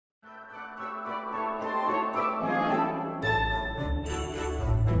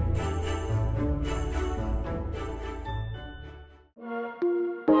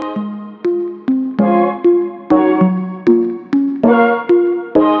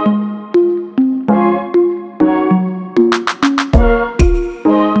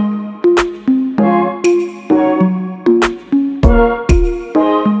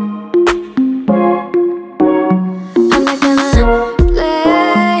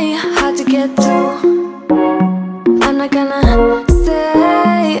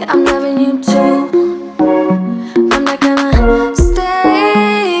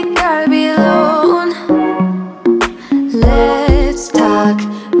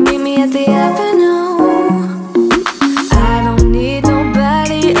Meet me at the avenue. I don't need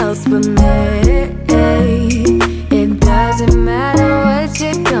nobody else but me. It doesn't matter what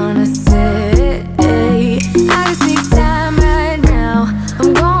you're gonna say. I just need time right now.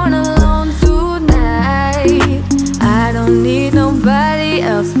 I'm going alone tonight. I don't need nobody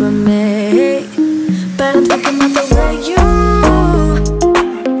else but me. But I'm thinking about the way you move,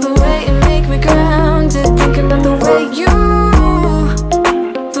 the way you make me grounded. Thinking about the way you,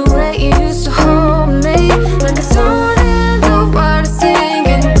 the way you used to hold me, like a stone in the water,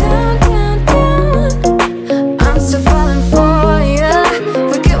 singing down, down, down. I'm still falling for ya.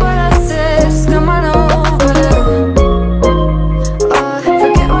 Forget what I said, just come on over. Oh,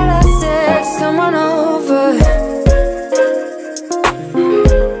 forget what I said, just come on over.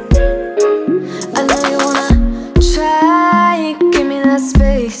 I know you wanna try, give me that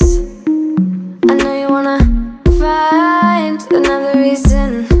space. I know you wanna find another reason.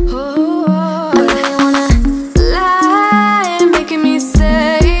 I know you wanna lie, making me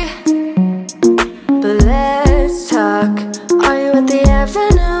stay. But let's talk. Are you at the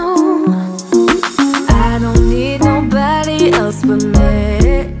avenue? I don't need nobody else but me.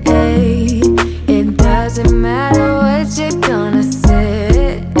 It doesn't matter what you're gonna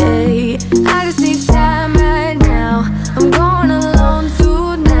say. I just need time right now. I'm going alone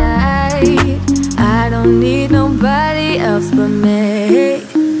tonight. I don't need nobody else but me.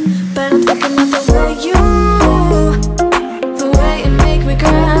 But I'm thinking about the way you move, the way you make me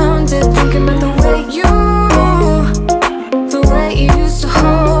grounded. Thinking about the way you, the way you used to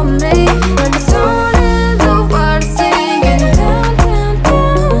hold me, like a stone in the water, singing down, down,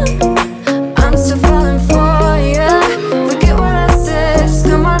 down. I'm still falling for ya. Forget what I said, just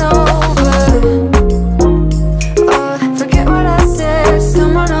come on over. Oh, forget what I said, just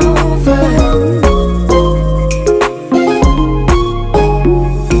come on over.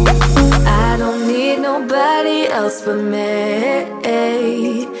 I don't need nobody else but me.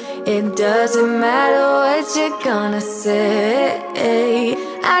 It doesn't matter what you're gonna say.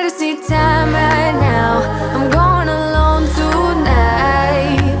 I just need time right now. I'm going alone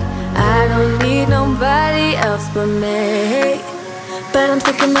tonight. I don't need nobody else but me. But I'm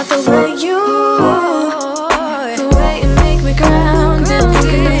thinking about the way you, the way you make me grounded.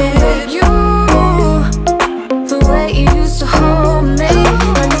 Thinking about the way you, the way you used to hold me,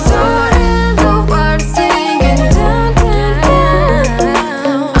 like a stone in the water, singing down, down,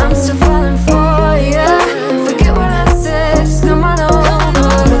 down. I'm still falling for ya. Forget what I said, just come on over.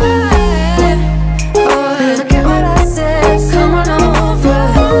 Oh, forget what I said, just come on over.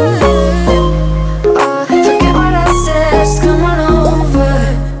 Oh, forget what I said, just come on over.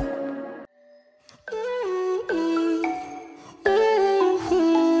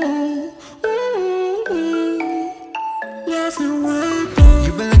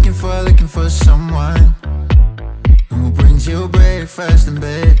 You've been looking for someone who brings you breakfast in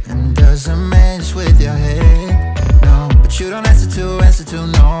bed and doesn't mess with your head. No, but you don't answer to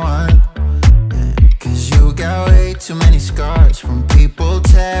no one. Yeah, 'cause you got way too many scars from people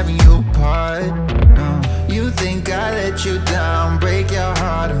tearing you apart. No, you think I let you down, break your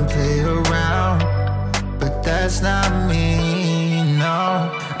heart and play around, but that's not me. No,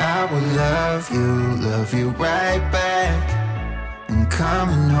 I will love you right back, and come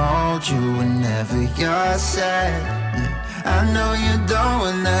and hold you whenever you're sad. Yeah, I know you don't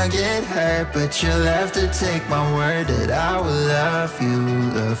wanna get hurt, but you'll have to take my word that I will love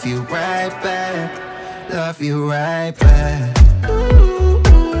you right back, love you right back.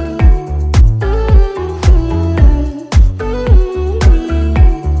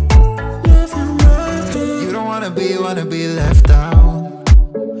 You don't wanna be left out.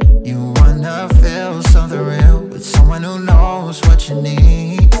 You wanna feel something real with someone who knows what you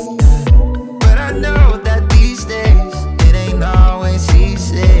need. But I know that these days it ain't always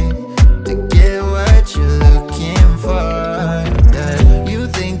easy to get what you're looking for. Yeah. You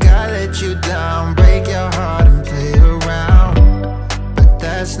think I let you down, break your heart and play around, but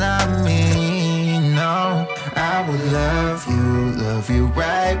that's not me. No, I will love you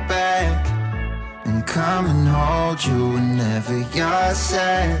right back, and come and hold you whenever you're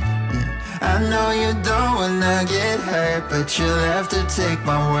sad. Yeah, I know you don't wanna get hurt, but you'll have to take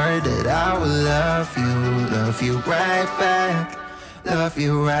my word that I will love you right back, love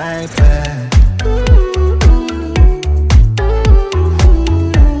you right back.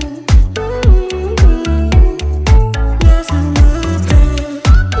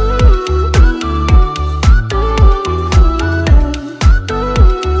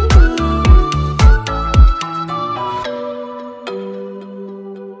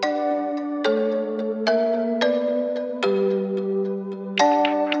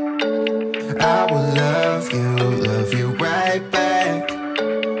 I will love you right back,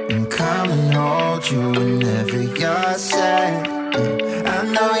 and come and hold you whenever you're sad. Yeah. I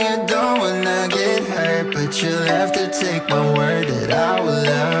know you don't wanna get hurt, but you'll have to take my word that I will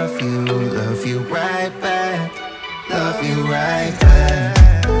love you right back, love you right back.